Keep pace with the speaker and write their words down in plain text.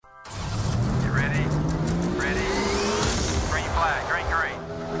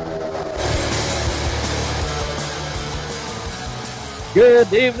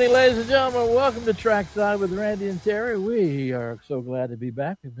Good evening, ladies and gentlemen. Welcome to Trackside with Randy and Terry. We are so glad to be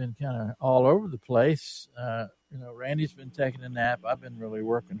back. We've been kind of all over the place. Randy's been taking a nap. I've been really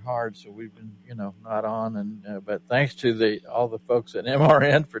working hard, so we've been, not on. But thanks to all the folks at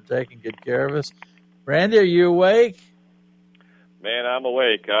MRN for taking good care of us. Randy, are you awake? Man, I'm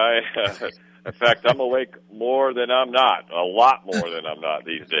awake. In fact, I'm awake more than I'm not. A lot more than I'm not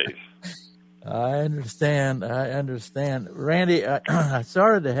these days. I understand. Randy, I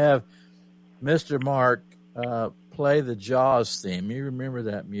started to have Mr. Mark play the Jaws theme. You remember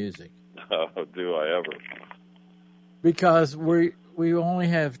that music? Oh, do I ever? Because we only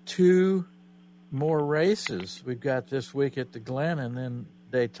have two more races. We've got this week at the Glen and then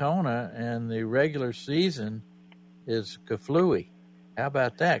Daytona, and the regular season is Kaflooie. How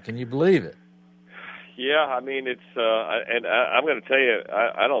about that? Can you believe it? Yeah, I mean, it's, and I'm going to tell you,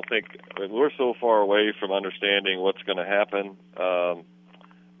 I don't think, we're so far away from understanding what's going to happen. I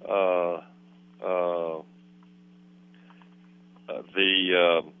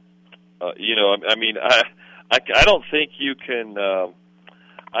don't think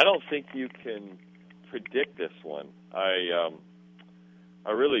you can, predict this one. I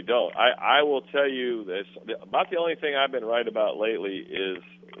really don't. I will tell you this, about the only thing I've been right about lately is,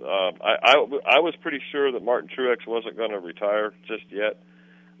 I was pretty sure that Martin Truex wasn't going to retire just yet.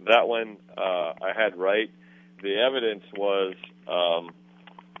 That one I had right. The evidence was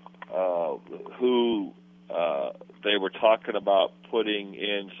who they were talking about putting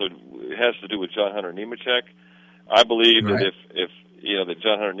in. So it has to do with John Hunter Nemechek. I believe right. that if that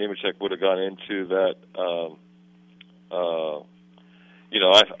John Hunter Nemechek would have gone into that,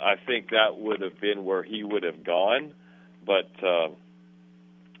 I think that would have been where he would have gone. But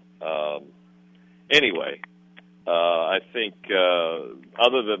anyway, I think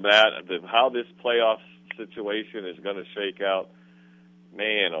other than that, how this playoff situation is going to shake out,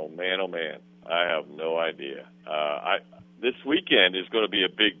 man, oh man, I have no idea. This weekend is going to be a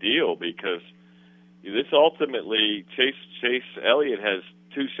big deal because this ultimately, Chase Elliott has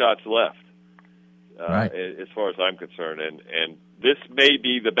two shots left, right. as far as I'm concerned, and this may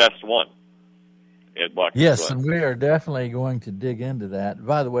be the best one. Yes, and we are definitely going to dig into that.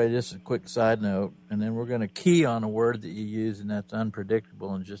 By the way, just a quick side note, and then we're going to key on a word that you use, and that's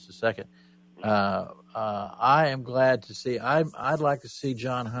unpredictable in just a second. I am glad to see, I'd like to see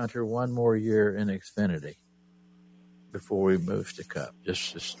John Hunter one more year in Xfinity before we move to Cup.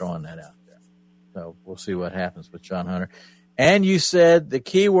 Just throwing that out there. So we'll see what happens with John Hunter. And you said the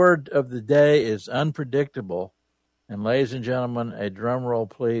key word of the day is unpredictable. And ladies and gentlemen, a drum roll,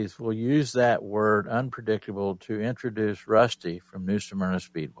 please. We'll use that word, unpredictable, to introduce Rusty from New Smyrna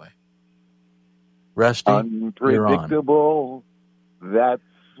Speedway. Rusty, unpredictable. That's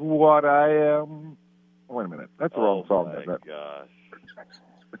what I am. Wait a minute. That's the wrong song. Oh, my gosh.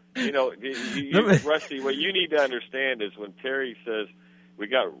 Rusty, what you need to understand is when Terry says,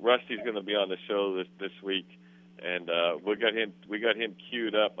 Rusty's going to be on the show this week, and we got him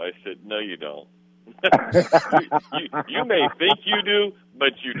queued up, I said, no, you don't. you may think you do,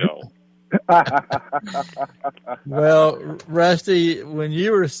 but you don't. Well, Rusty, when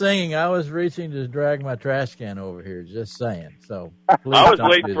you were singing, I was reaching to drag my trash can over here. Just saying. So please I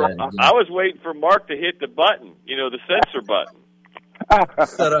was waiting for Mark to hit the button. The censor button.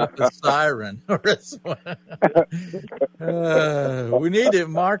 Set up a siren or we need to,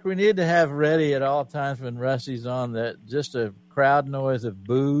 Mark. We need to have ready at all times when Rusty's on that. Just a crowd noise of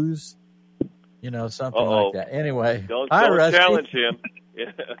booze. Something like that. Anyway, don't Rusty. Challenge him.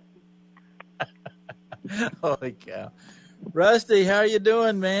 Holy cow. Rusty, how you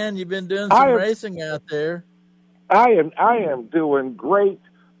doing, man? You've been doing some racing out there. I am doing great.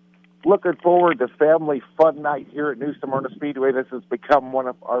 Looking forward to family fun night here at New Smyrna Speedway. This has become one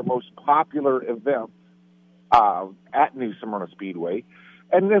of our most popular events at New Smyrna Speedway.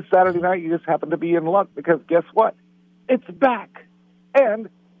 And this Saturday night, you just happen to be in luck because guess what? It's back. And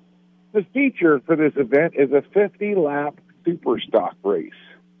the feature for this event is a 50-lap super stock race.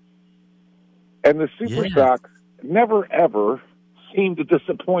 And the super stocks never, ever seem to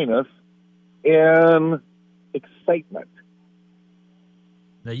disappoint us in excitement.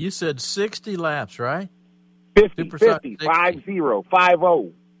 Now, you said 60 laps, right? 50, 50, 50, 50.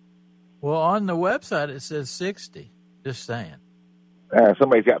 Well, on the website, it says 60. Just saying.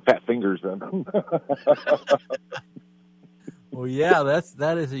 Somebody's got fat fingers then. Well, yeah,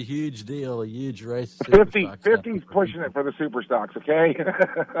 that is a huge deal, a huge race. 50's pushing it for the super stocks, okay?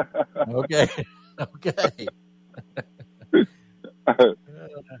 Okay.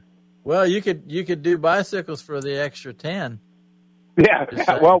 Well, you could do bicycles for the extra 10.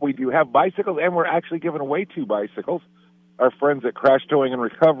 Yeah, well, we do have bicycles, and we're actually giving away 2 bicycles. our friends at Crash Towing and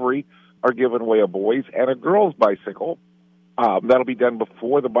Recovery are giving away a boys' and a girls' bicycle. That'll be done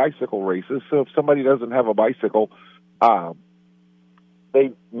before the bicycle races. So if somebody doesn't have a bicycle,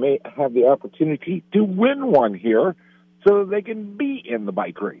 they may have the opportunity to win one here so that they can be in the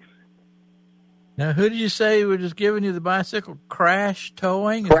bike race. Now, who did you say was just giving you the bicycle? Crash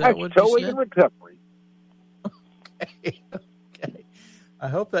Towing? Is that what Towing and Recovery. Okay. I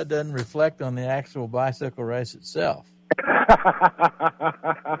hope that doesn't reflect on the actual bicycle race itself.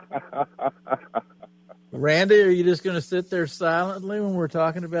 Randy, are you just going to sit there silently when we're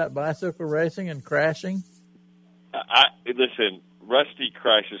talking about bicycle racing and crashing? Listen, Rusty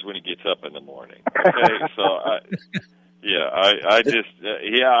crashes when he gets up in the morning. Okay, so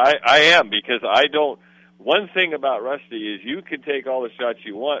I am, because I don't. One thing about Rusty is you can take all the shots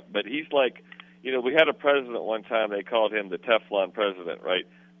you want, but he's like, we had a president one time. They called him the Teflon president, right?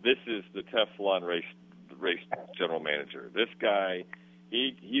 This is the Teflon race general manager. This guy,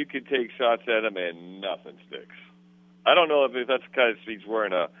 you could take shots at him and nothing sticks. I don't know if that's because he's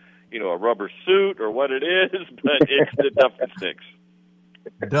wearing a rubber suit or what it is, but nothing sticks.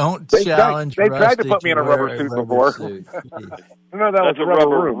 Don't challenge They Rusty tried to put me in a rubber suit before. No, that's a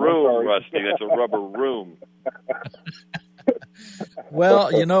rubber room, Rusty. That's a rubber room.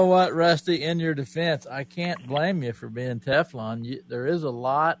 Well, you know what, Rusty? In your defense, I can't blame you for being Teflon. There is a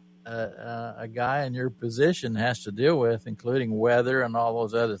lot a guy in your position has to deal with, including weather and all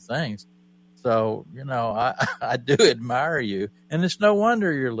those other things. So, I do admire you, and it's no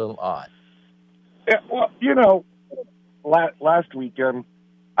wonder you're a little odd. Yeah, well, last weekend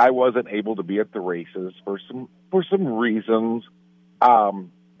I wasn't able to be at the races for some reasons.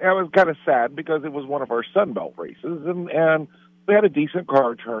 I was kind of sad because it was one of our Sunbelt races, and we had a decent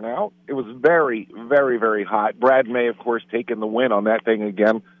car turnout. It was very, very, very hot. Brad May, of course, taking the win on that thing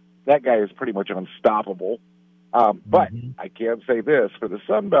again. That guy is pretty much unstoppable. But I can say this, for the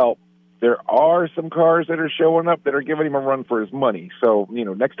Sunbelt, there are some cars that are showing up that are giving him a run for his money. So,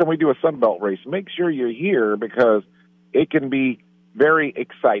 next time we do a Sunbelt race, make sure you're here because it can be very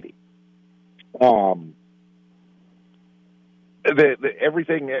exciting.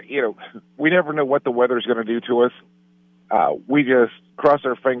 Everything, we never know what the weather's going to do to us. We just cross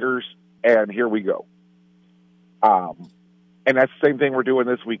our fingers, and here we go. And that's the same thing we're doing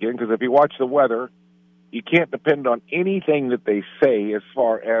this weekend, because if you watch the weather, you can't depend on anything that they say as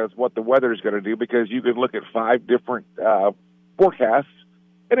far as what the weather is going to do, because you could look at 5 different forecasts,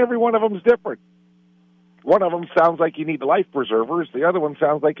 and every one of them is different. One of them sounds like you need life preservers. The other one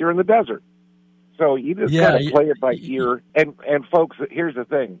sounds like you're in the desert. So you just kind of play it by ear. And folks, here's the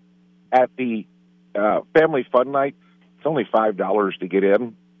thing. At the Family Fun Night, it's only $5 to get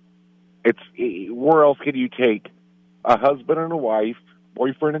in. Where else can you take a husband and a wife,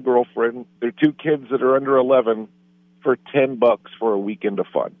 boyfriend and girlfriend, their 2 kids that are under 11 for $10 for a weekend of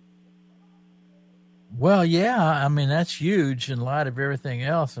fun? Well, yeah, I mean, that's huge in light of everything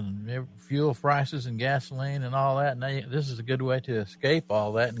else and fuel prices and gasoline and all that. And this is a good way to escape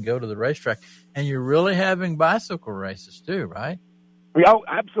all that and go to the racetrack. And you're really having bicycle races too, right? Oh,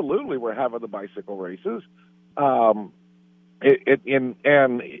 absolutely. We're having the bicycle races. And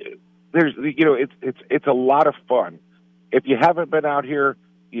there's, it's a lot of fun. If you haven't been out here,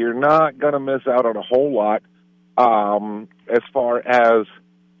 you're not going to miss out on a whole lot. As far as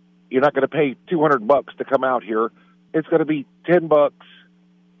you're not going to pay $200 to come out here. It's going to be $10.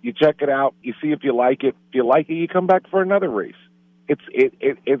 You check it out. You see if you like it. If you like it, you come back for another race.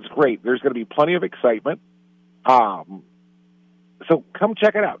 It's great. There's going to be plenty of excitement. So come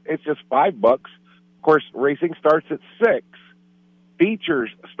check it out. It's just $5. Of course, racing starts at 6. Features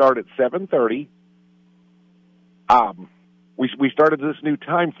start at 7:30. We started this new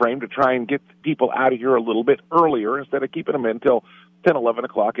time frame to try and get people out of here a little bit earlier instead of keeping them in until 10, 11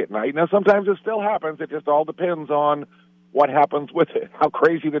 o'clock at night. Now, sometimes it still happens. It just all depends on what happens with it, how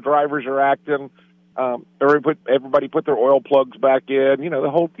crazy the drivers are acting. Everybody put their oil plugs back in.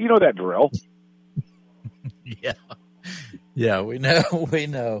 That drill. Yeah, we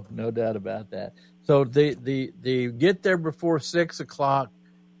know, no doubt about that. So the get there before 6 o'clock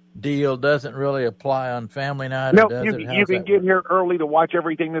deal doesn't really apply on family night? No, you can get here early to watch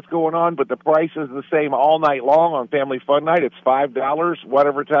everything that's going on, but the price is the same all night long on Family Fun Night. It's $5,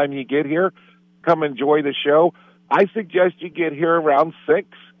 whatever time you get here. Come enjoy the show. I suggest you get here around 6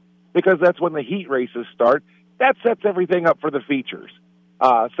 because that's when the heat races start. That sets everything up for the features.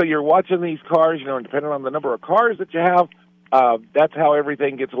 So you're watching these cars, and depending on the number of cars that you have, that's how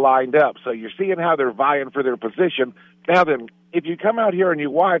everything gets lined up. So you're seeing how they're vying for their position. Now then, if you come out here and you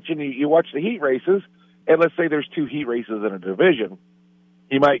watch the heat races, and let's say there's 2 heat races in a division,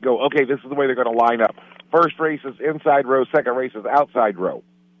 you might go, okay, this is the way they're going to line up. First race is inside row, second race is outside row.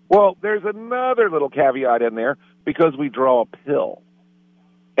 Well, there's another little caveat in there because we draw a pill.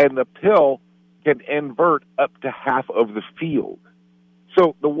 And the pill can invert up to half of the field.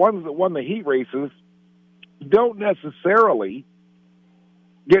 So the ones that won the heat races don't necessarily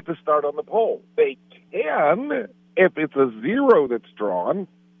get to start on the pole. They can if it's a zero that's drawn,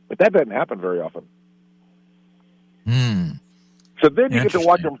 but that doesn't happen very often. So then you get to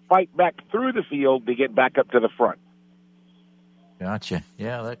watch them fight back through the field to get back up to the front. Gotcha.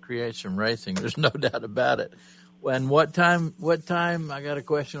 Yeah, that creates some racing. There's no doubt about it. And what time, I got a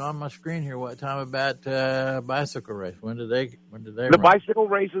question on my screen here. What time about bicycle race? When do they The run? bicycle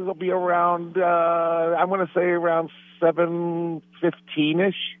races will be around, I'm going to say around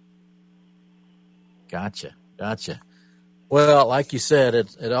 7:15-ish. Gotcha. Well, like you said,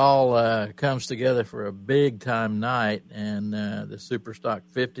 it all comes together for a big time night, and the Superstock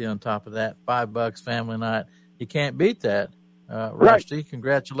 50 on top of that, $5 family night. You can't beat that, Rusty. Right.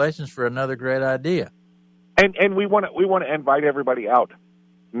 Congratulations for another great idea. And we want to invite everybody out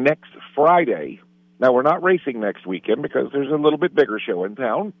next Friday. Now we're not racing next weekend because there's a little bit bigger show in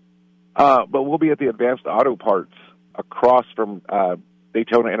town, but we'll be at the Advanced Auto Parts across from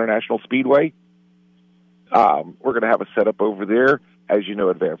Daytona International Speedway. We're going to have a setup over there. As you know,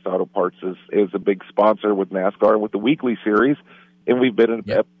 Advanced Auto Parts is a big sponsor with NASCAR with the weekly series, and we've been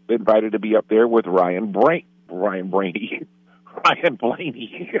invited to be up there with Ryan Blaney.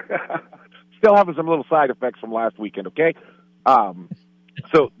 Still having some little side effects from last weekend, okay?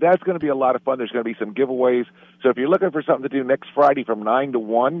 So that's going to be a lot of fun. There's going to be some giveaways. So if you're looking for something to do next Friday from 9 to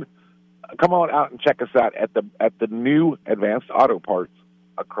 1, come on out and check us out at the new Advanced Auto Parts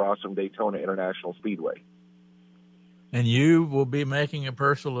across from Daytona International Speedway. And you will be making a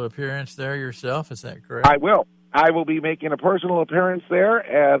personal appearance there yourself, is that correct? I will. I will be making a personal appearance there,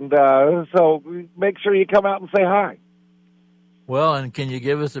 and so make sure you come out and say hi. Well, and can you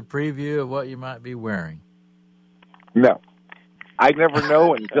give us a preview of what you might be wearing? No. I never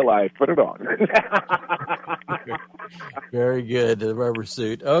know until I put it on. Very good, the rubber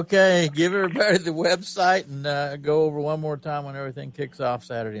suit. Okay, give everybody the website and go over one more time when everything kicks off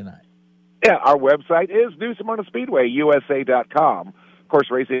Saturday night. Yeah, our website is New Smyrna Speedway, USA.com. Of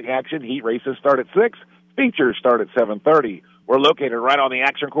course, racing action, heat races start at 6, features start at 7:30. We're located right on the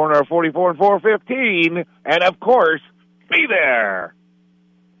action corner of 44 and 415, and of course, be there.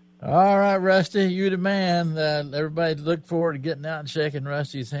 All right, Rusty, you the man. Everybody look forward to getting out and shaking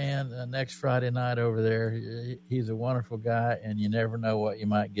Rusty's hand next Friday night over there. He's a wonderful guy, and you never know what you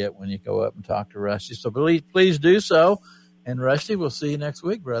might get when you go up and talk to Rusty. So please do so. And, Rusty, we'll see you next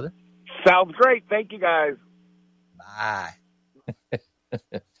week, brother. Sounds great. Thank you, guys. Bye.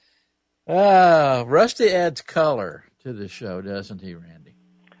 Rusty adds color to the show, doesn't he, Randy?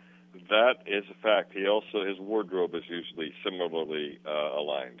 That is a fact. His wardrobe is usually similarly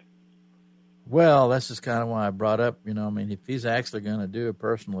aligned. Well, that's just kind of why I brought up, if he's actually going to do a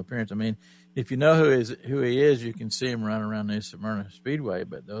personal appearance. If you know who he is, you can see him running around New Smyrna Speedway.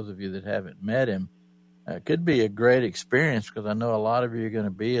 But those of you that haven't met him, it could be a great experience because I know a lot of you are going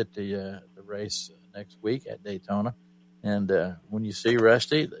to be at the race next week at Daytona. And when you see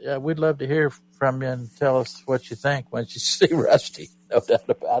Rusty, we'd love to hear from you and tell us what you think once you see Rusty. No doubt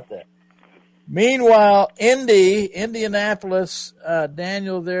about that. Meanwhile, Indianapolis,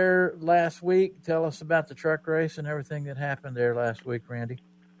 Daniel there last week. Tell us about the truck race and everything that happened there last week, Randy.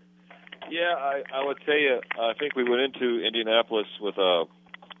 Yeah, I would tell you, I think we went into Indianapolis with a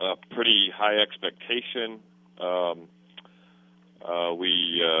pretty high expectation.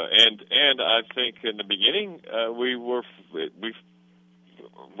 And I think in the beginning we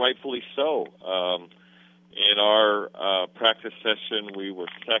rightfully so. In our practice session, we were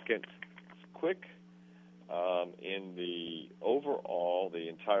second quick. In the overall, the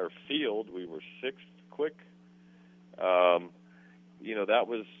entire field, we were sixth quick. That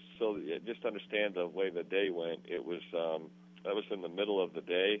was so. Just understand the way the day went. It was that was in the middle of the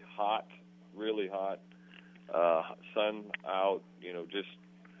day, hot, really hot, sun out.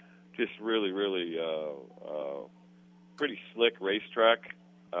 Just really, really pretty slick racetrack.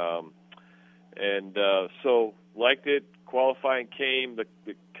 So liked it. Qualifying came.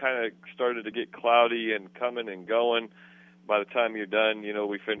 It kind of started to get cloudy and coming and going. By the time you're done,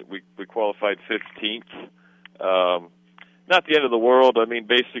 we qualified 15th. Not the end of the world.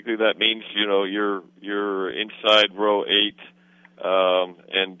 Basically that means you're inside row 8,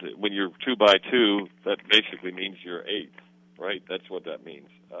 and when you're 2x2, that basically means you're 8th, right? That's what that means.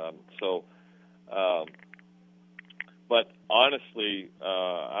 But honestly,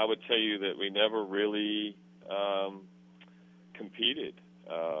 I would tell you that we never really competed.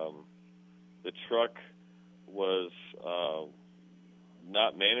 The truck was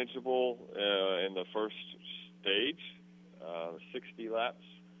not manageable in the first stage, 60 laps,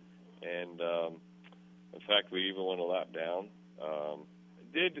 and in fact, we even went a lap down.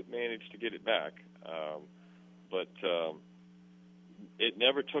 Did manage to get it back, but it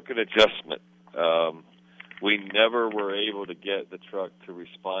never took an adjustment. We never were able to get the truck to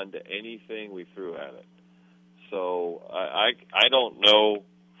respond to anything we threw at it. So I don't know,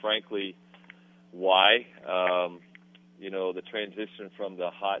 frankly, why. The transition from the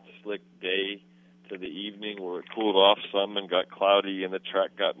hot, slick day to the evening where it cooled off some and got cloudy and the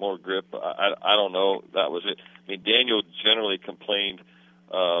track got more grip. I don't know. That was it. I mean, Daniel generally complained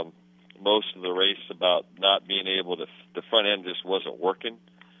most of the race about not being able to, the front end just wasn't working.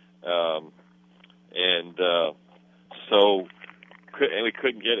 So we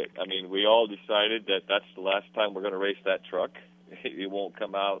couldn't get it. I mean, we all decided that that's the last time we're going to race that truck. It won't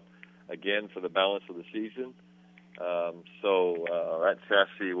come out again for the balance of the season. So that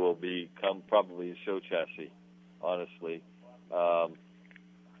chassis will become probably a show chassis, honestly.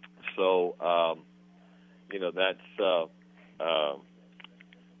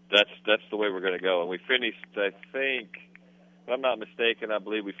 That's the way we're going to go. And we finished, I think, if I'm not mistaken, I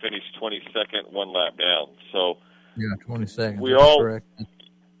believe we finished 22nd, one lap down. So yeah, 22nd. We all, correct.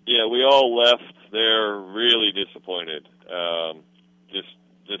 Yeah, we all left there really disappointed. Just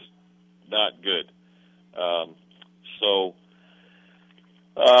not good.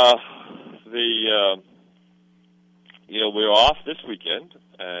 We're off this weekend,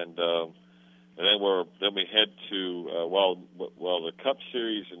 and then we head to the Cup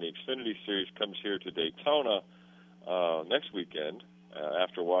Series and the Xfinity Series comes here to Daytona next weekend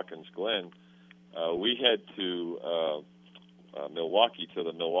after Watkins Glen. We head to Milwaukee to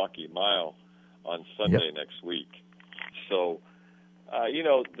the Milwaukee Mile on Sunday next week. So.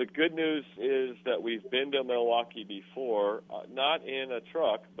 The good news is that we've been to Milwaukee before, not in a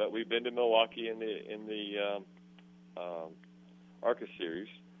truck, but we've been to Milwaukee in the ARCA Series,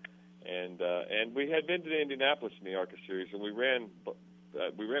 and we had been to Indianapolis in the ARCA Series, and we ran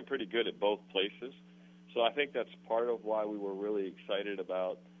pretty good at both places. So I think that's part of why we were really excited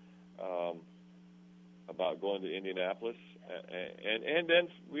about going to Indianapolis, and then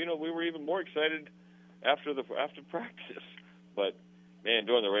we were even more excited after practice, but. Man,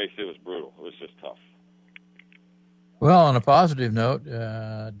 during the race, it was brutal. It was just tough. Well, on a positive note,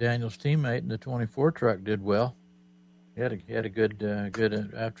 Daniel's teammate in the 24 truck did well. He had a good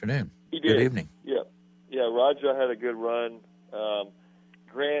afternoon. He did. Good evening. Yeah. Raja had a good run.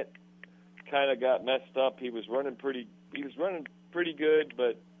 Grant kind of got messed up. He was running pretty good,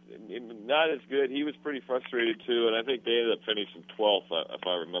 but not as good. He was pretty frustrated too, and I think they ended up finishing 12th, if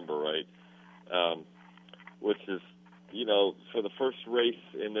I remember right, which is. For the first race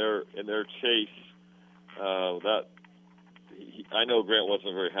in their chase, I know Grant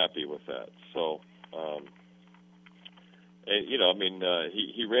wasn't very happy with that. So,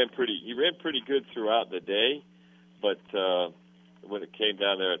 he ran pretty good throughout the day, but when it came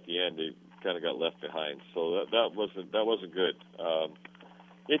down there at the end, he kind of got left behind. So that wasn't good.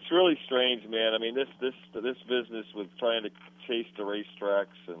 It's really strange, man. I mean, this business with trying to chase the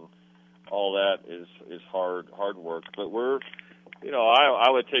racetracks and all that is hard work, but we're, I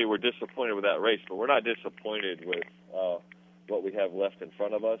would tell you we're disappointed with that race, but we're not disappointed with what we have left in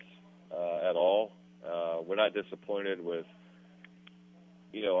front of us at all. We're not disappointed with,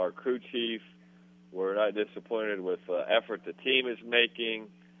 our crew chief. We're not disappointed with the effort the team is making.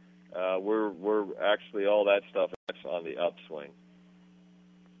 We're actually all that stuff is on the upswing.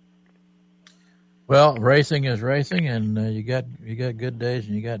 Well, racing is racing, and you got good days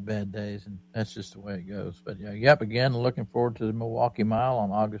and you got bad days, and that's just the way it goes. But again, looking forward to the Milwaukee Mile on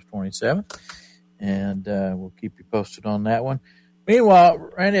August 27th, and we'll keep you posted on that one.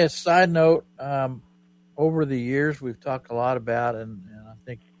 Meanwhile, Randy, a side note, over the years we've talked a lot about, and I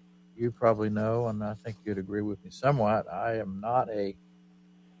think you probably know, and I think you'd agree with me somewhat, I am not a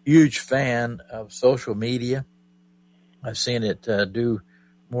huge fan of social media. I've seen it do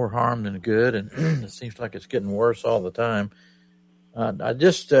more harm than good, and it seems like it's getting worse all the time. I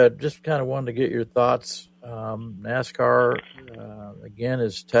just kind of wanted to get your thoughts. NASCAR again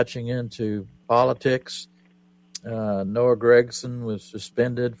is touching into politics. Noah Gragson was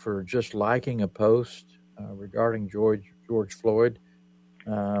suspended for just liking a post regarding George Floyd.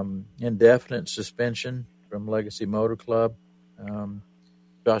 Indefinite suspension from Legacy Motor Club.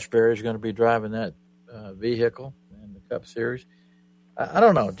 Josh Berry is going to be driving that vehicle in the Cup Series. I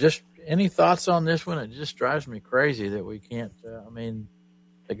don't know. Just any thoughts on this one? It just drives me crazy that we can't.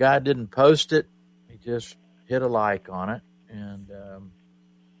 The guy didn't post it; he just hit a like on it, and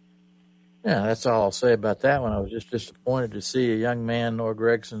Yeah, that's all I'll say about that one. I was just disappointed to see a young man. Noah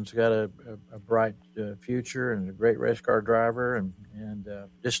Gregson's got a bright future and a great race car driver, and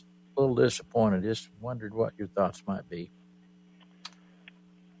just a little disappointed. Just wondered what your thoughts might be.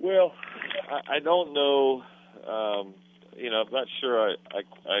 Well, I don't know. I'm not sure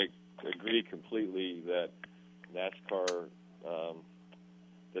I agree completely that NASCAR,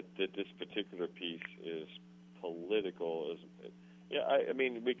 that this particular piece is political. Yeah, I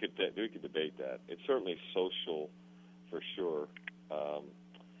mean, we could debate that. It's certainly social, for sure.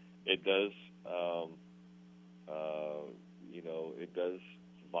 It does, it does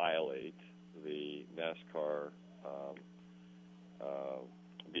violate the NASCAR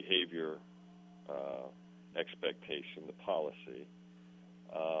behavior expectation, the policy.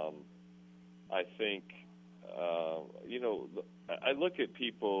 I think, I look at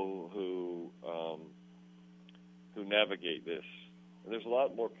people who navigate this. And there's a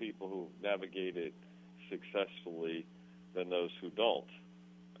lot more people who navigate it successfully than those who don't.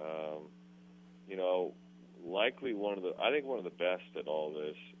 Likely I think one of the best at all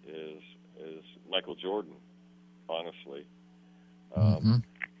this is Michael Jordan, honestly.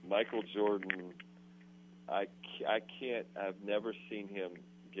 Michael Jordan, I've never seen him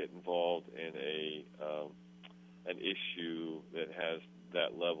get involved in an issue that has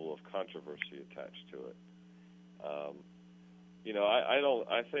that level of controversy attached to it.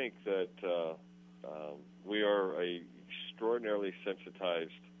 I think that we are a extraordinarily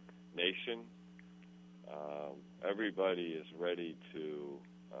sensitized nation. Everybody is ready to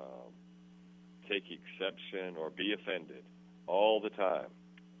take exception or be offended all the time,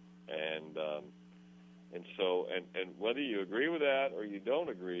 and whether you agree with that or you don't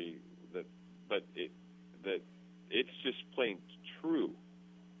agree, that it's just plain true,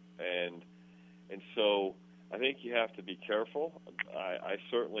 and so I think you have to be careful. I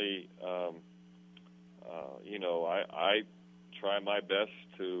certainly, I try my best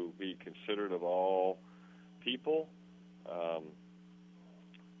to be considerate of all people,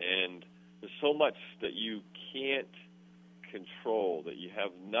 and there's so much that you can't control, that you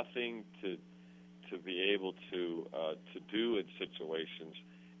have nothing to be able to do in situations,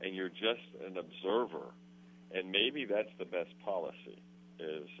 and you're just an observer. And maybe that's the best policy.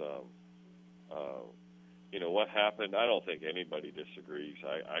 Is what happened? I don't think anybody disagrees.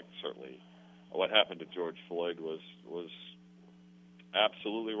 I certainly, what happened to George Floyd was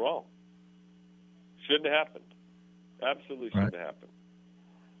absolutely wrong. Shouldn't have happened. Absolutely shouldn't have happened.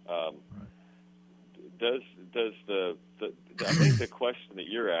 Does I think the question that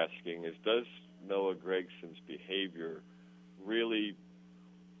you're asking is, does Noah Gregson's behavior really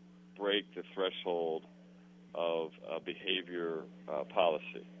break the threshold of behavior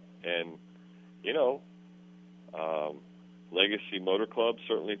policy? And Legacy Motor Club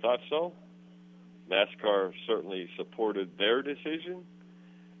certainly thought so. NASCAR certainly supported their decision,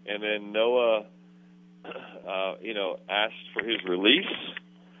 and then Noah, asked for his release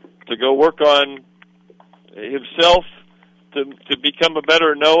to go work on himself to become a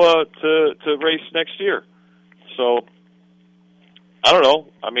better Noah to race next year. So I don't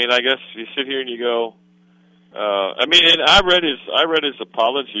know. I mean, I guess you sit here and you go. And I read his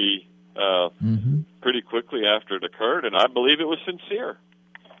apology pretty quickly after it occurred, and I believe it was sincere.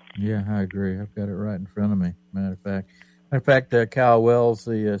 Yeah, I agree. I've got it right in front of me. Matter of fact, Cal Wells,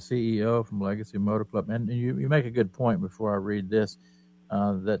 the CEO from Legacy Motor Club, and you make a good point before I read this,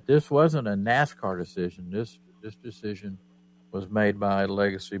 that this wasn't a NASCAR decision. This decision was made by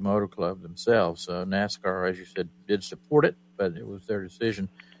Legacy Motor Club themselves. So NASCAR, as you said, did support it, but it was their decision.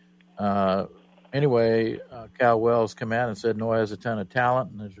 Anyway, Cal Wells came out and said Noah has a ton of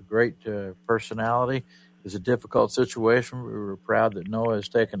talent and has a great personality. It's a difficult situation. We were proud that Noah has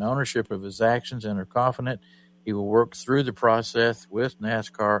taken ownership of his actions and are confident he will work through the process with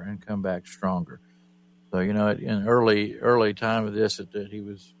NASCAR and come back stronger. So, in early time of this, that he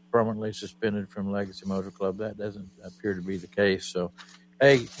was permanently suspended from Legacy Motor Club. That doesn't appear to be the case. So,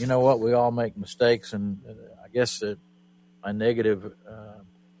 hey, you know what? We all make mistakes, and I guess my negative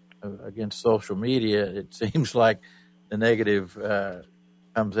against social media, it seems like the negative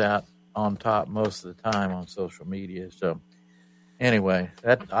comes out on top most of the time on social media. So anyway,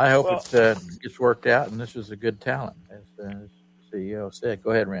 I hope it gets worked out, and this is a good talent, as the CEO said.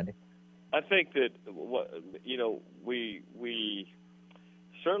 Go ahead, Randy. I think that we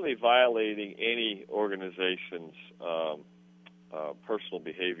certainly violating any organization's personal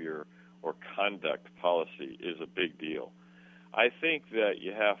behavior or conduct policy is a big deal. I think that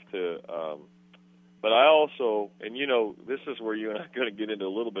you have to, but I also, and this is where you and I are going to get into a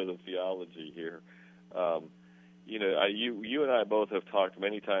little bit of theology here. you and I both have talked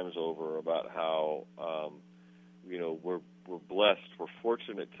many times over about how, we're blessed, we're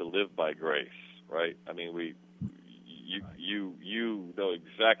fortunate to live by grace, right? I mean, you know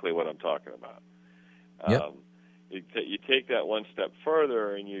exactly what I'm talking about. Yep. You take that one step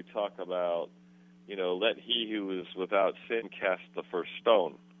further and you talk about, let he who is without sin cast the first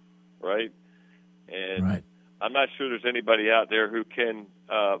stone, right? And right. I'm not sure there's anybody out there who can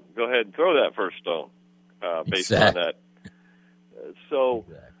go ahead and throw that first stone based on that. So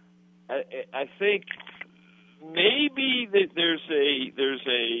I think maybe that there's a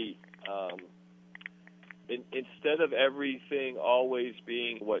instead of everything always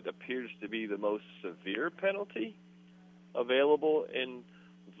being what appears to be the most severe penalty available in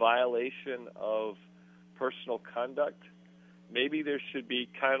violation of personal conduct, maybe there should be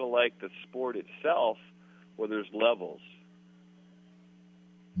kind of like the sport itself, where there's levels,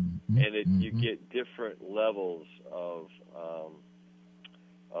 and you get different levels of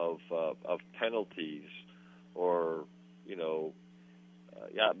penalties, or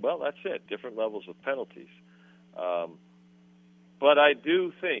that's it. Different levels of penalties. But I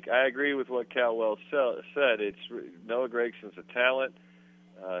do think I agree with what Cal Wells said. Noah Gregson's a talent.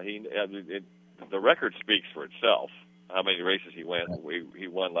 The record speaks for itself. How many races he won? He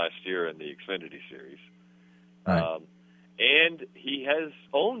won last year in the Xfinity Series, and he has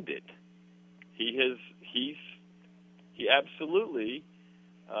owned it. He absolutely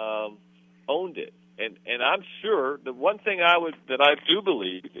owned it. And I'm sure the one thing I do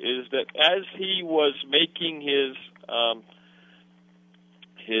believe is that as he was making his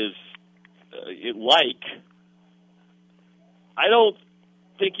I don't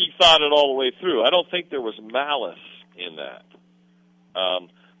think he thought it all the way through. I don't think there was malice in that.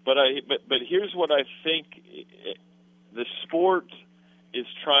 But here's what I think the sport is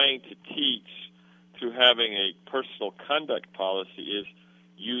trying to teach through having a personal conduct policy is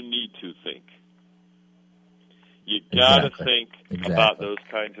you need to think. You got to think about those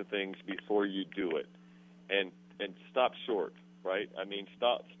kinds of things before you do it, and stop short, right? I mean,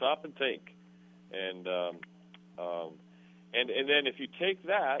 stop and think, and then if you take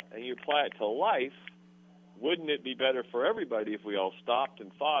that and you apply it to life, wouldn't it be better for everybody if we all stopped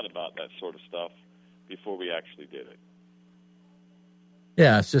and thought about that sort of stuff before we actually did it?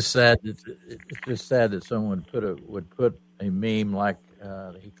 Yeah, it's just sad. It's just sad that someone would put a meme like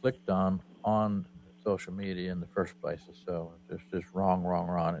he clicked on social media in the first place. So it's just wrong.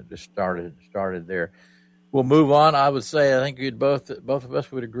 It just started there. We'll move on. I would say I think both of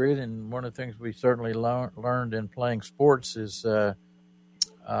us would agree, and one of the things we certainly learned in playing sports is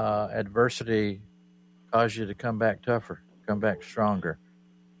adversity causes you to come back tougher, come back stronger.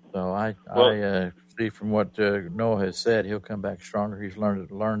 So I see from what Noah has said, he'll come back stronger. He's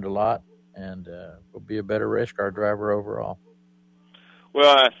learned a lot, and will be a better race car driver overall. Well,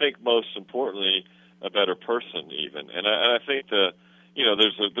 I think most importantly, a better person even. And I think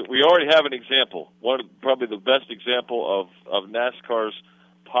we already have an example, probably the best example of NASCAR's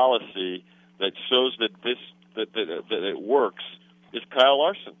policy that shows that it works is Kyle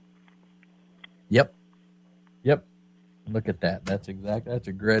Larson. Yep. Look at that. That's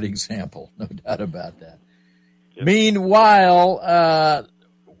a great example. No doubt about that. Yep. Meanwhile,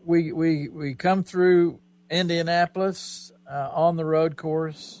 we come through Indianapolis on the road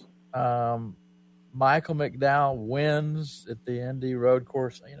course. Michael McDowell wins at the Indy road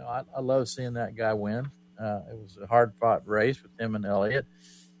course. I love seeing that guy win. It was a hard-fought race with him and Elliott.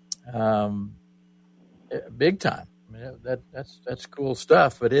 Big time. I mean, that's cool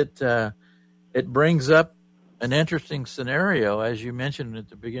stuff. But it brings up an interesting scenario, as you mentioned at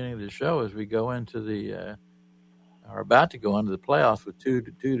the beginning of the show, as we go into are about to go into the playoffs with two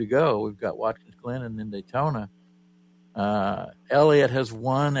to go. We've got Watkins Glen and then Daytona. Elliott has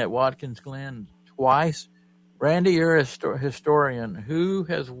won at Watkins Glen twice. Randy, you're a historian. Who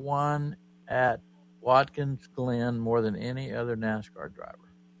has won at Watkins Glen more than any other NASCAR driver?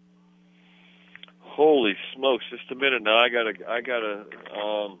 Holy smokes! Just a minute now. I gotta.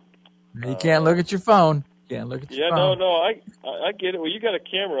 You can't look at your phone. Can't look at your phone. No. I get it. Well, you got a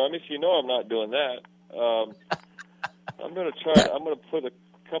camera. I mean, so I'm not doing that. I'm gonna try. I'm gonna put a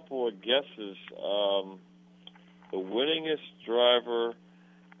couple of guesses. The winningest driver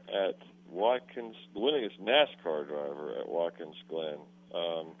at Watkins, the winningest NASCAR driver at Watkins Glen.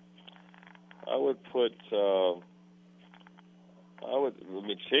 I would put.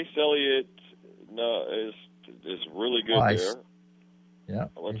 Chase Elliott is really good twice. there. Yeah.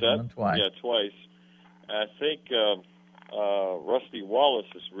 What's that? Twice. Yeah, twice. I think Rusty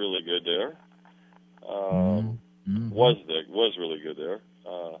Wallace is really good there. Was really good there.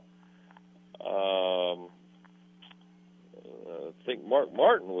 Mark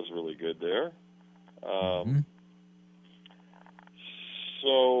Martin was really good there.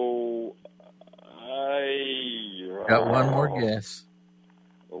 So I got one more guess.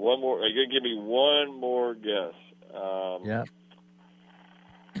 One more. Are you gonna give me one more guess? Yeah.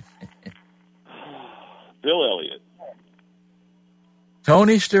 Bill Elliott.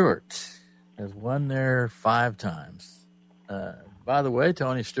 Tony Stewart has won there 5 times. By the way,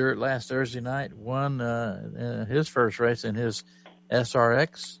 Tony Stewart last Thursday night won his first race in his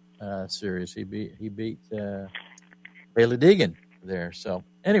SRX series. He beat Bailey Deegan there. So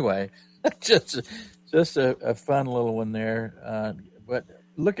anyway, just a fun little one there. But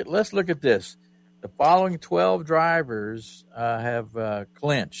let's look at this. The following 12 drivers have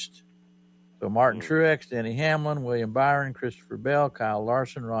clinched. So Martin Truex, Denny Hamlin, William Byron, Christopher Bell, Kyle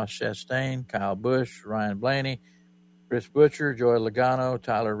Larson, Ross Chastain, Kyle Busch, Ryan Blaney, Chris Butcher, Joey Logano,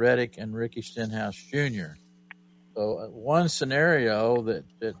 Tyler Reddick, and Ricky Stenhouse Jr. So one scenario that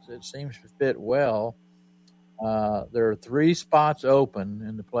seems to fit well, there are 3 spots open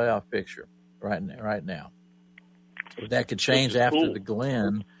in the playoff picture right now. So that could change after the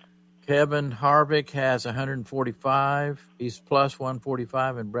Glen. Kevin Harvick has 145. He's plus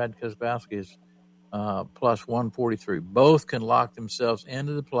 145, and Brad Keselowski is plus 143. Both can lock themselves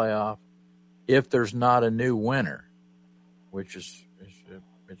into the playoff if there's not a new winner, which is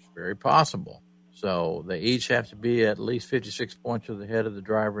it's very possible. So they each have to be at least 56 points to the head of the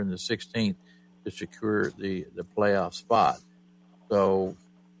driver in the 16th to secure the playoff spot. So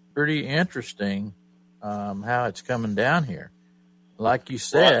pretty interesting how it's coming down here. Like you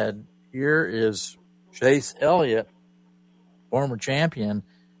said, here is Chase Elliott, former champion,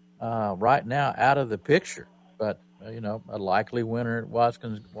 right now out of the picture. But, a likely winner at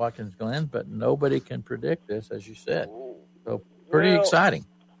Watkins Glen, but nobody can predict this, as you said. So pretty exciting.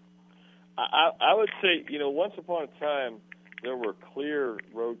 I would say, once upon a time, there were clear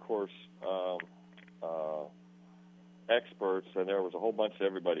road course experts, and there was a whole bunch of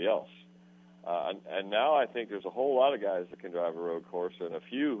everybody else. And now I think there's a whole lot of guys that can drive a road course and a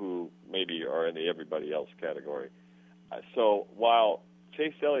few who maybe are in the everybody else category. So while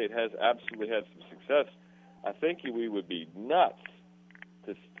Chase Elliott has absolutely had some success, I think we would be nuts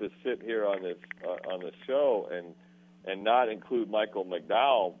to sit here on this show and not include Michael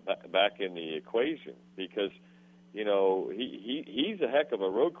McDowell back in the equation, because he's a heck of a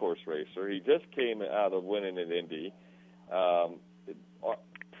road course racer. He just came out of winning at Indy.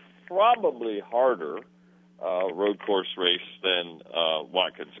 Probably harder road course race than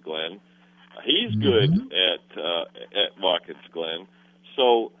Watkins Glen. He's good at Watkins Glen.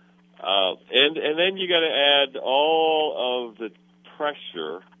 So, and then you got to add all of the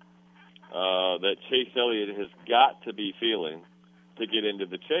pressure that Chase Elliott has got to be feeling to get into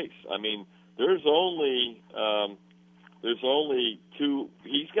the chase. I mean, there's only 2.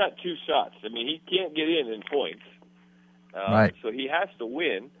 He's got 2 shots. I mean, he can't get in points. Right. So he has to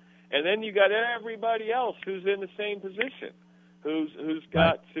win. And then you got everybody else who's in the same position, who's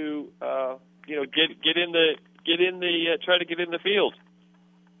got to try to get in the field.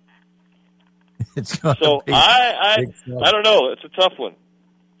 I don't know. It's a tough one.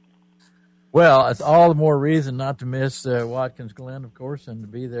 Well, it's all the more reason not to miss Watkins Glen, of course, and to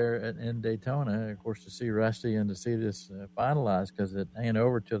be there in Daytona, of course, to see Rusty and to see this finalized, because it ain't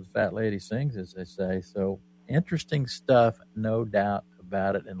over till the fat lady sings, as they say. So interesting stuff, no doubt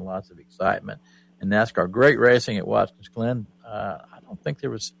about it, and lots of excitement. And NASCAR, great racing at Watkins Glen. I don't think there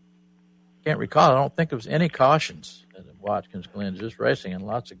was any cautions at Watkins Glen, just racing, and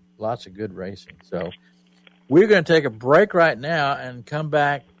lots of good racing. So we're going to take a break right now and come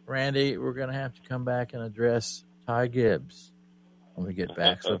back. Randy, we're going to have to come back and address Ty Gibbs when we get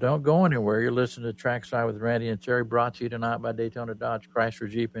back. So don't go anywhere. You're listening to Trackside with Randy and Terry, brought to you tonight by Daytona Dodge, Chrysler,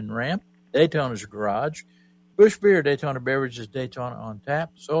 Jeep, and Ram. Daytona's Garage, Busch Beer, Daytona Beverages, Daytona on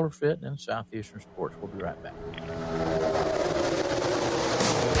Tap, Solar Fit, and Southeastern Sports. We'll be right back.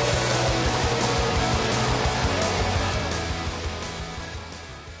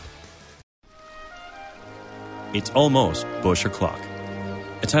 It's almost Busch o'clock.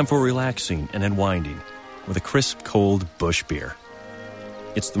 A time for relaxing and unwinding with a crisp, cold Busch beer.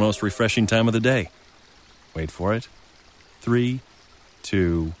 It's the most refreshing time of the day. Wait for it. 3,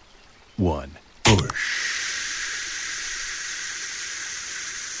 2, 1. Busch.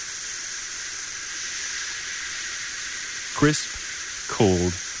 Crisp,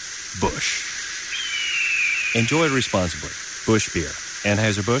 cold Busch. Enjoy responsibly. Busch Beer.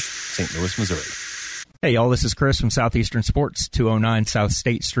 Anheuser-Busch, St. Louis, Missouri. Hey, y'all, this is Chris from Southeastern Sports, 209 South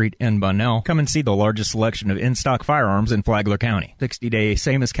State Street in Bunnell. Come and see the largest selection of in-stock firearms in Flagler County. 60-day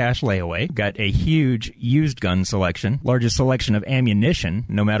same-as-cash layaway. Got a huge used gun selection. Largest selection of ammunition.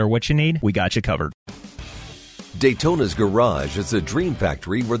 No matter what you need, we got you covered. Daytona's Garage is a dream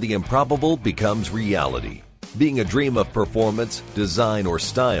factory where the improbable becomes reality. Being a dream of performance, design, or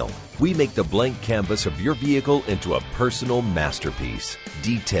style, we make the blank canvas of your vehicle into a personal masterpiece.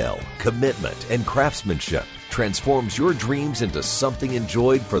 Detail, commitment, and craftsmanship transforms your dreams into something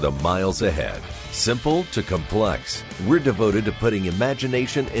enjoyed for the miles ahead. Simple to complex, we're devoted to putting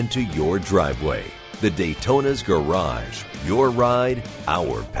imagination into your driveway. The Daytona's Garage. Your ride,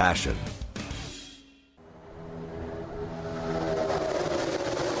 our passion.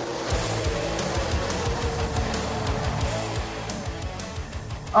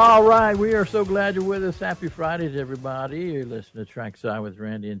 All right, we are so glad you're with us. Happy Friday to everybody. You're listening to Trackside with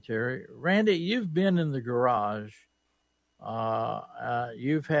Randy and Terry. Randy, you've been in the garage.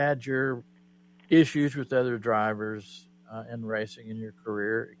 You've had your issues with other drivers in racing in your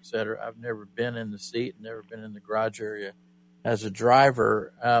career, et cetera. I've never been in the seat, never been in the garage area as a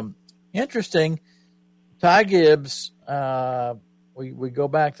driver. Interesting, Ty Gibbs, we go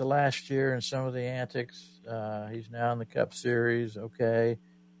back to last year and some of the antics. He's now in the Cup Series, okay.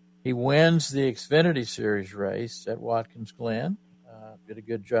 He wins the Xfinity Series race at Watkins Glen. Did a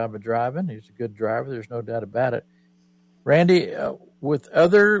good job of driving. He's a good driver. There's no doubt about it. Randy, with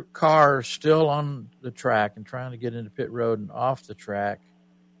other cars still on the track and trying to get into pit road and off the track,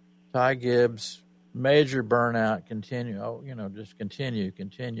 Ty Gibbs, major burnout, continue the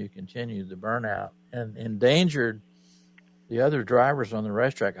burnout, and endangered the other drivers on the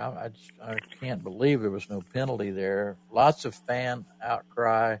racetrack. I can't believe there was no penalty there. Lots of fan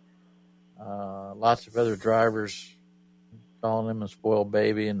outcry. Lots of other drivers calling him a spoiled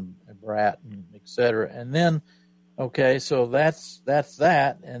baby and a brat, and et cetera. And then, okay, so that's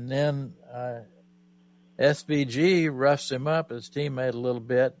that. And then SVG roughs him up, his teammate, a little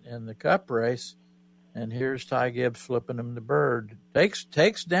bit in the Cup race. And here's Ty Gibbs flipping him the bird.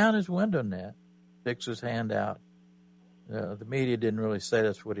 Takes down his window net, sticks his hand out. The media didn't really say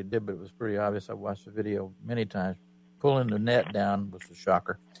that's what he did, but it was pretty obvious. I watched the video many times. Pulling the net down was a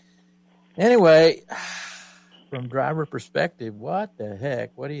shocker. Anyway, from driver perspective, what the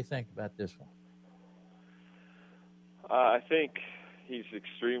heck? What do you think about this one? I think he's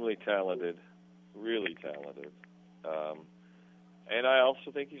extremely talented, really talented. And I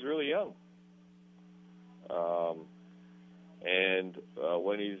also think he's really young.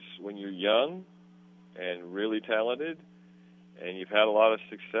 When you're young and really talented and you've had a lot of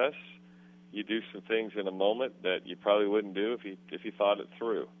success, you do some things in a moment that you probably wouldn't do if you thought it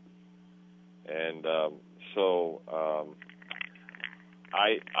through. And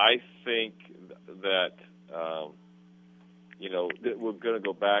I think that that we're going to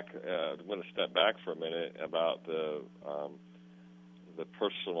go back. I'm going to step back for a minute about the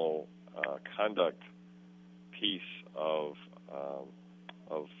personal conduct piece of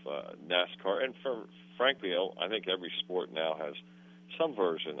NASCAR, and frankly, I think every sport now has some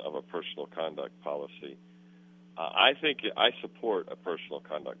version of a personal conduct policy. I think I support a personal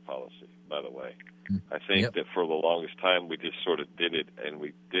conduct policy, by the way. I think that for the longest time we just sort of did it, and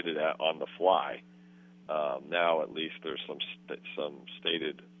we did it on the fly. Now at least there's some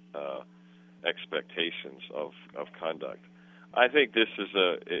stated expectations of conduct. I think this is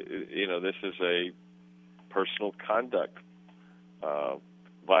a personal conduct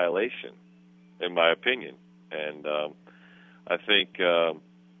violation, in my opinion, and I think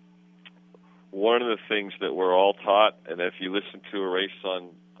one of the things that we're all taught, and if you listen to a race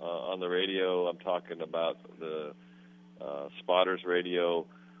on the radio, I'm talking about the spotters radio,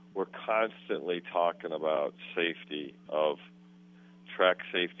 we're constantly talking about safety of track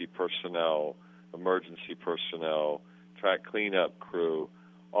safety personnel, emergency personnel, track cleanup crew,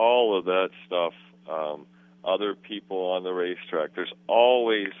 all of that stuff, other people on the racetrack. There's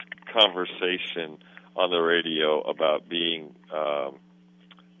always conversation on the radio about being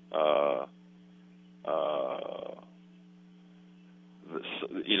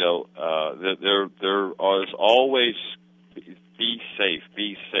there is always be safe,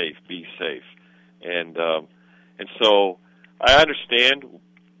 and so I understand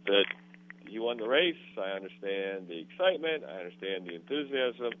that he won the race. I understand the excitement. I understand the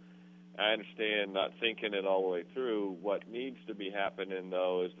enthusiasm. I understand not thinking it all the way through. What needs to be happening,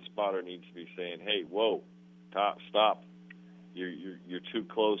 though, is the spotter needs to be saying, "Hey, whoa, stop! You're too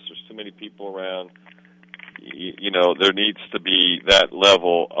close. There's too many people around." There needs to be that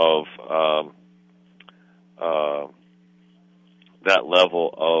level of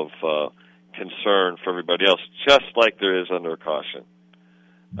concern for everybody else, just like there is under caution.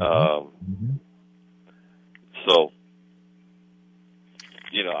 So,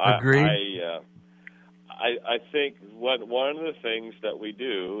 you know, I think one of the things that we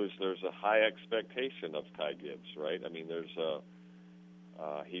do is there's a high expectation of Ty Gibbs, right? I mean, there's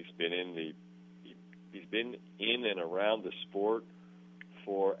he's been in and around the sport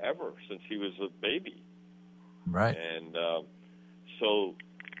forever, since he was a baby, right? And so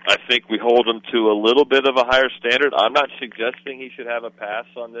I think we hold him to a little bit of a higher standard. I'm not suggesting he should have a pass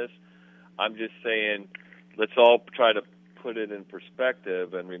on this. I'm just saying let's all try to put it in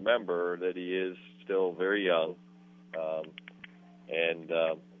perspective and remember that he is still very young, and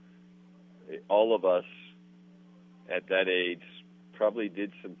all of us at that age probably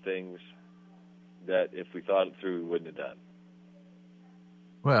did some things that if we thought it through, we wouldn't have done.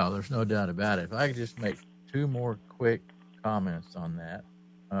 Well, there's no doubt about it. If I could just make two more quick comments on that.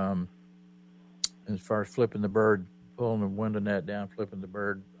 As far as flipping the bird, pulling the window net down, flipping the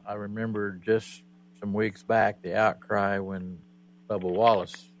bird, I remember just some weeks back the outcry when Bubba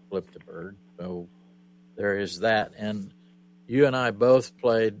Wallace flipped the bird. So there is that. And you and I both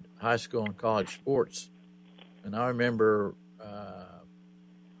played high school and college sports. And I remember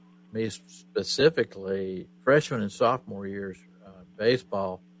me specifically, freshman and sophomore years,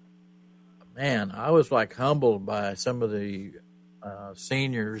 baseball. Man, I was like humbled by some of the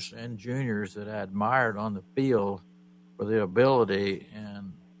seniors and juniors that I admired on the field for the ability,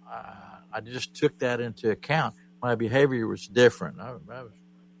 and I just took that into account. My behavior was different. I was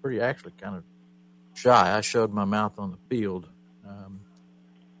pretty actually kind of shy. I showed my mouth on the field.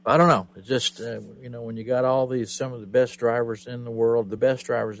 I don't know. It's just, when you got all these, some of the best drivers in the world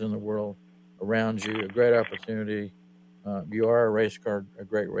around you, a great opportunity. You are a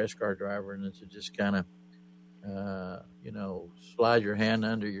great race car driver, and it's just kind of, slide your hand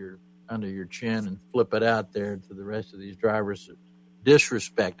under your chin and flip it out there to the rest of these drivers.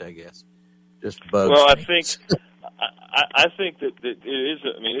 Disrespect, I guess, just bugs me. I think that it is.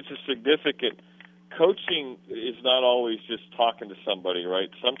 I mean, it's a significant. Coaching is not always just talking to somebody, right?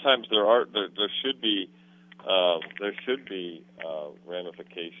 Sometimes there should be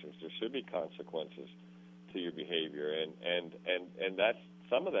ramifications. There should be consequences to your behavior, and that's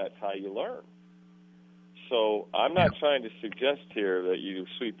some of that's how you learn. So I'm not trying to suggest here that you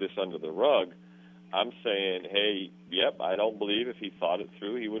sweep this under the rug. I'm saying, hey, I don't believe if he thought it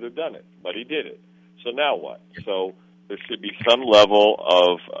through he would have done it, but he did it. So now what? So there should be some level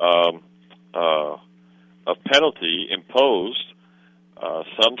of penalty imposed,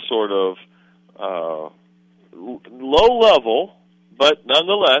 some sort of low level, but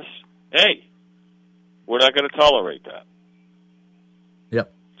nonetheless, hey, we're not going to tolerate that.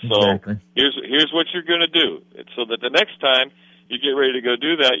 Yep. So exactly. here's what you're going to do, so that the next time you get ready to go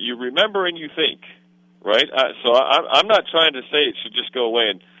do that, you remember and you think, right? So I'm not trying to say it should just go away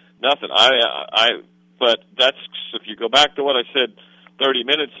and nothing. But that's, if you go back to what I said 30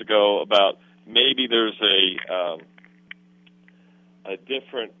 minutes ago about maybe there's a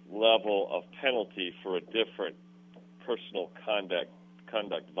different level of penalty for a different personal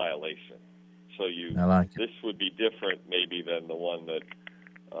conduct violation. So this would be different maybe than the one that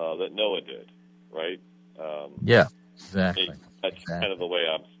Noah did, right? Yeah, exactly. That's kind of the way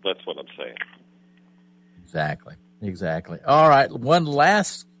that's what I'm saying. Exactly. All right, one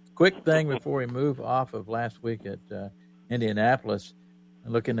last quick thing before we move off of last week at Indianapolis,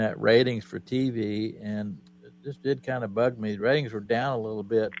 looking at ratings for TV, and it just did kind of bug me. The ratings were down a little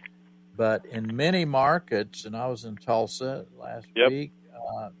bit, but in many markets, and I was in Tulsa last week,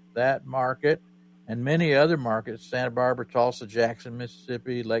 that market and many other markets, Santa Barbara, Tulsa, Jackson,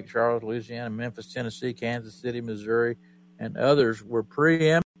 Mississippi, Lake Charles, Louisiana, Memphis, Tennessee, Kansas City, Missouri, and others were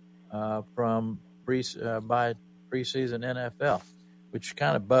preempted by preseason NFL, which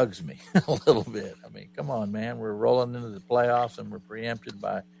kind of bugs me a little bit. I mean, come on, man. We're rolling into the playoffs, and we're preempted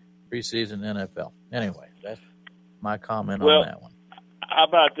by preseason NFL. Anyway, that's my comment on that one. How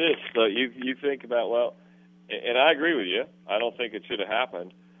about this? So you think about, and I agree with you. I don't think it should have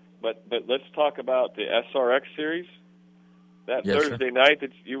happened. But let's talk about the SRX series, that Thursday night that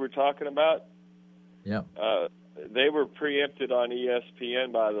you were talking about. Yeah. They were preempted on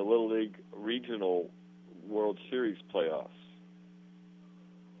ESPN by the Little League Regional World Series playoffs.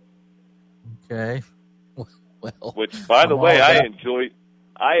 Okay. Well, which, by the way, I enjoyed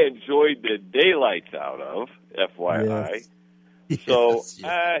the daylights out of, FYI. Yes. So,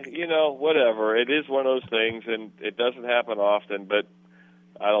 whatever. It is one of those things, and it doesn't happen often, but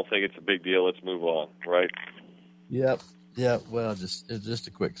I don't think it's a big deal. Let's move on, right? Yep. Yeah, well, just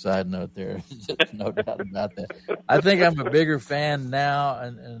a quick side note there. No doubt about that. I think I'm a bigger fan now,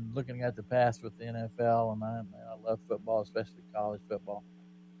 and looking at the past with the NFL, and I love football, especially college football.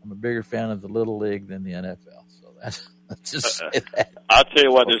 I'm a bigger fan of the Little League than the NFL. So that's just say that. I'll tell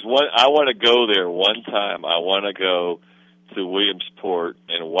you what. There's one. I want to go there one time. I want to go to Williamsport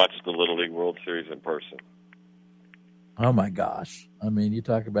and watch the Little League World Series in person. Oh my gosh! I mean, you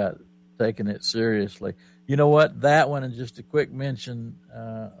talk about taking it seriously. You know what? That one, and just a quick mention,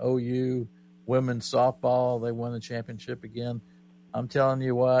 OU women's softball, they won the championship again. I'm telling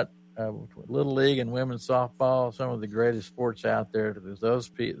you what, Little League and women's softball, some of the greatest sports out there. There's those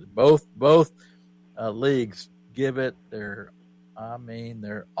people, both leagues give it their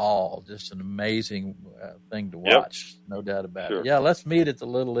all. Just an amazing thing to watch. Yep. No doubt about it. Yeah, let's meet at the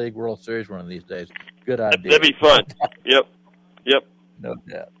Little League World Series one of these days. Good idea. That'd be fun. Yep. No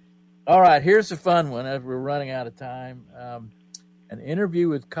doubt. All right, here's a fun one as we're running out of time. An interview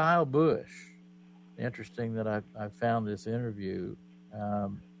with Kyle Busch. Interesting that I found this interview.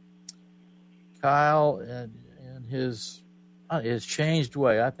 Kyle, in his changed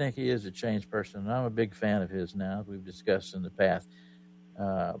way, I think he is a changed person, and I'm a big fan of his now, as we've discussed in the past,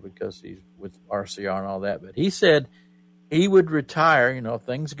 because he's with RCR and all that. But he said he would retire, if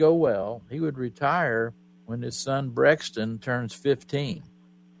things go well, he would retire when his son Brexton turns 15.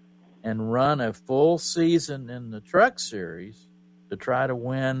 And run a full season in the Truck Series to try to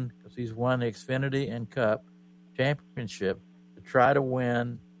win, because he's won the Xfinity and Cup championship, to try to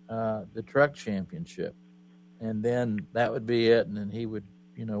win the Truck Championship. And then that would be it, and then he would,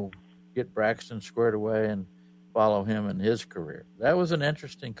 get Braxton squared away and follow him in his career. That was an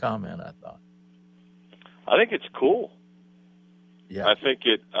interesting comment, I thought. I think it's cool. Yeah. I think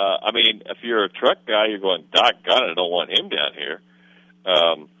it, if you're a truck guy, you're going, doggone it, I don't want him down here.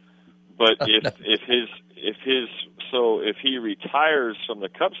 But if he retires from the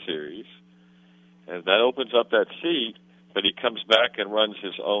Cup Series, and that opens up that seat, but he comes back and runs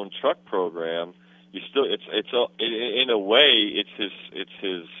his own truck program, in a way it's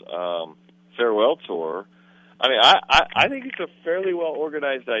his farewell tour. I mean, I think it's a fairly well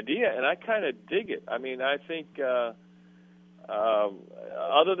organized idea, and I kind of dig it. I mean, I think other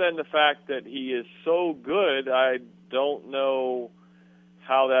than the fact that he is so good, I don't know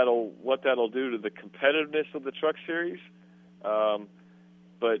what that'll do to the competitiveness of the Truck Series,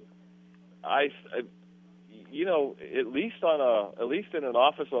 but at least in an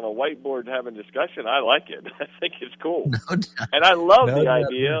office on a whiteboard having discussion, I like it. I think it's cool, and I love the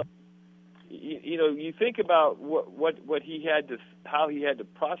idea. You think about what he had to, how he had to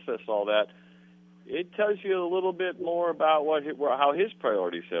process all that. It tells you a little bit more about how his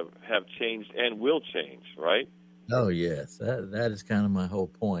priorities have changed and will change, right? Oh, yes. That is kind of my whole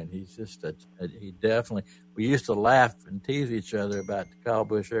point. He's just he definitely – we used to laugh and tease each other about Kyle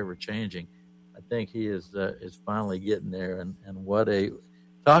Busch ever changing. I think he is finally getting there. And what a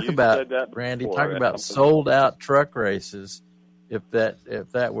 – talk about, Randy, talk about sold-out truck races. If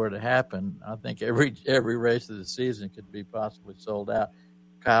that were to happen, I think every race of the season could be possibly sold out.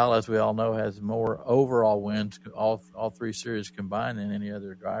 Kyle, as we all know, has more overall wins, all three series combined, than any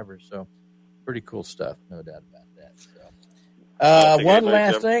other driver. So pretty cool stuff, no doubt about that. So, one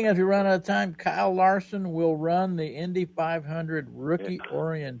last thing as we run out of time, Kyle Larson will run the Indy 500 rookie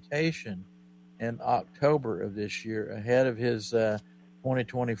orientation in October of this year, ahead of his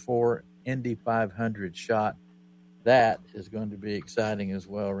 2024 Indy 500 shot. That is going to be exciting as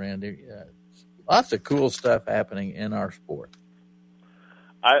well, Randy. Lots of cool stuff happening in our sport.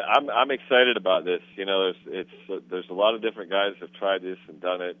 I'm excited about this. There's a lot of different guys that have tried this and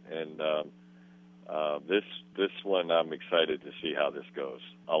done it, and this one I'm excited to see how this goes.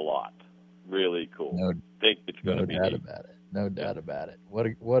 A lot, really cool. I think it's going to be neat. No doubt about it.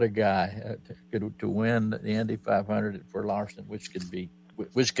 What a guy to win the Indy 500 for Larson, which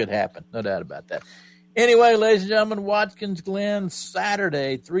could happen. No doubt about that. Anyway, ladies and gentlemen, Watkins Glen,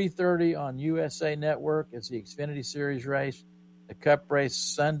 Saturday, 3:30 on USA Network. It's the Xfinity Series race. The Cup race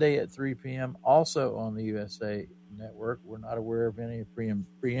Sunday at 3 p.m. also on the USA Network. We're not aware of any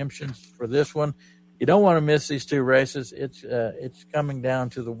preemptions for this one. You don't want to miss these two races. It's coming down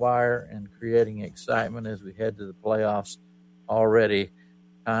to the wire and creating excitement as we head to the playoffs already.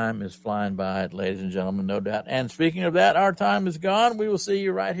 Time is flying by, ladies and gentlemen, no doubt. And speaking of that, our time is gone. We will see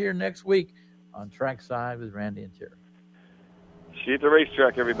you right here next week on Trackside with Randy and Terry. See you at the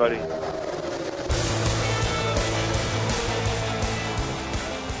racetrack, everybody.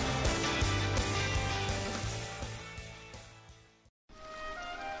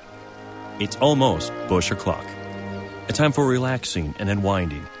 It's almost Busch o'clock. A time for relaxing and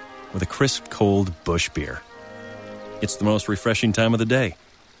unwinding with a crisp, cold Busch beer. It's the most refreshing time of the day.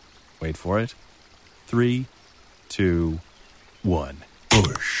 Wait for it. 3, 2, 1.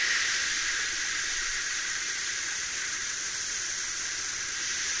 Bush.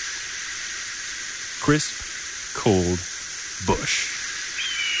 Crisp, cold Bush.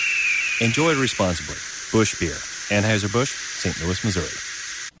 Enjoy responsibly. Bush Beer. Anheuser-Busch, St. Louis, Missouri.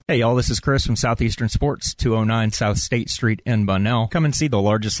 Hey, y'all, this is Chris from Southeastern Sports, 209 South State Street in Bunnell. Come and see the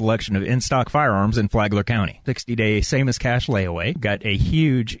largest selection of in-stock firearms in Flagler County. 60-day same-as-cash layaway. Got a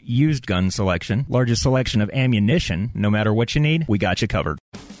huge used gun selection. Largest selection of ammunition. No matter what you need, we got you covered.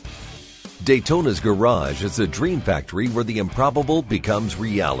 Daytona's Garage is a dream factory where the improbable becomes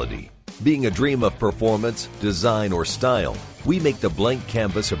reality. Being a dream of performance, design, or style, we make the blank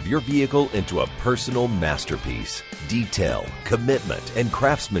canvas of your vehicle into a personal masterpiece. Detail, commitment, and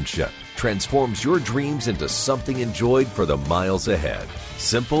craftsmanship transforms your dreams into something enjoyed for the miles ahead.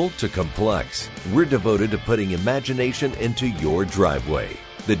 Simple to complex, we're devoted to putting imagination into your driveway.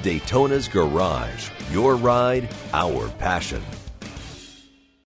 The Daytona's Garage. Your ride, our passion.